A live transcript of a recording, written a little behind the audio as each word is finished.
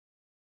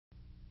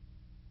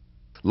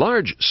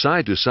Large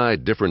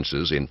side-to-side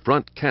differences in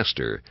front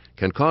caster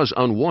can cause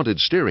unwanted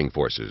steering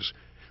forces,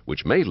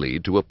 which may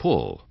lead to a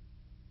pull.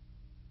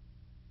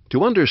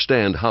 To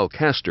understand how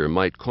caster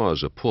might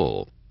cause a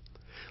pull,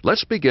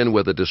 let's begin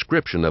with a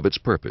description of its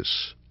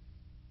purpose.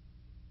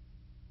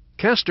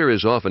 Caster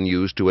is often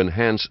used to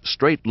enhance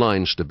straight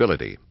line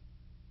stability.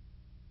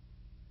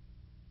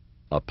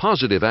 A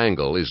positive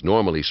angle is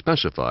normally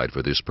specified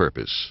for this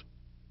purpose.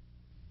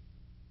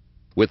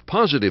 With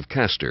positive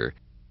caster,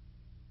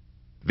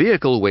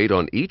 vehicle weight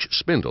on each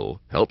spindle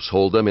helps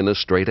hold them in a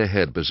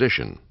straight-ahead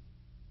position.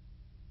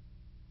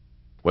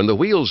 When the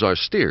wheels are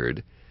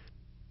steered,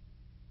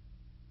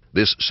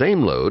 this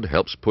same load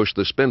helps push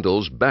the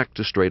spindles back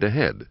to straight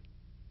ahead.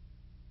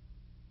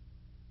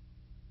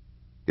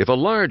 If a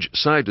large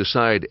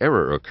side-to-side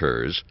error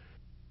occurs,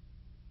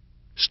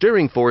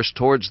 steering force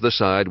towards the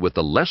side with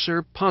the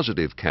lesser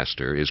positive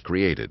caster is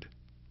created.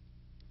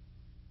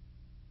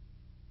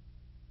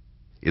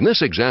 In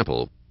this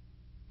example,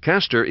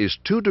 caster is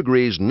 2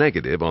 degrees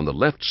negative on the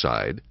left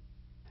side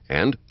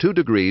and 2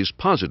 degrees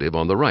positive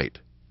on the right.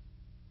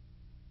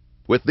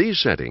 With these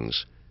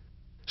settings,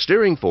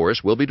 steering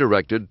force will be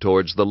directed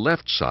towards the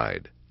left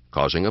side,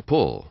 causing a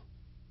pull.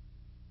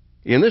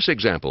 In this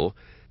example,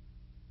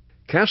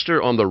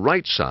 caster on the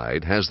right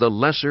side has the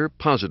lesser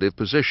positive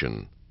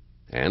position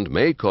and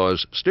may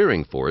cause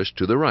steering force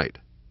to the right.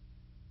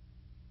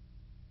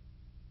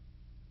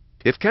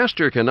 If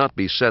caster cannot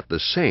be set the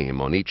same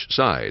on each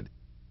side,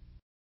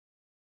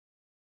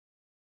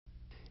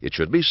 it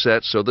should be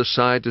set so the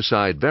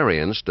side-to-side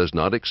variance does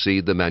not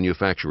exceed the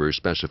manufacturer's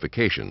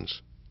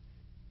specifications.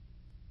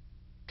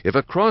 If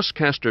a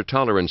cross-caster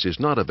tolerance is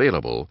not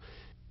available,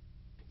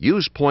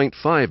 use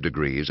 0.5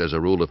 degrees as a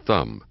rule of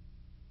thumb.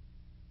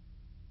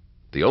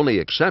 The only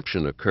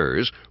exception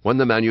occurs when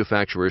the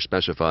manufacturer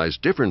specifies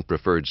different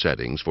preferred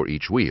settings for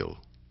each wheel.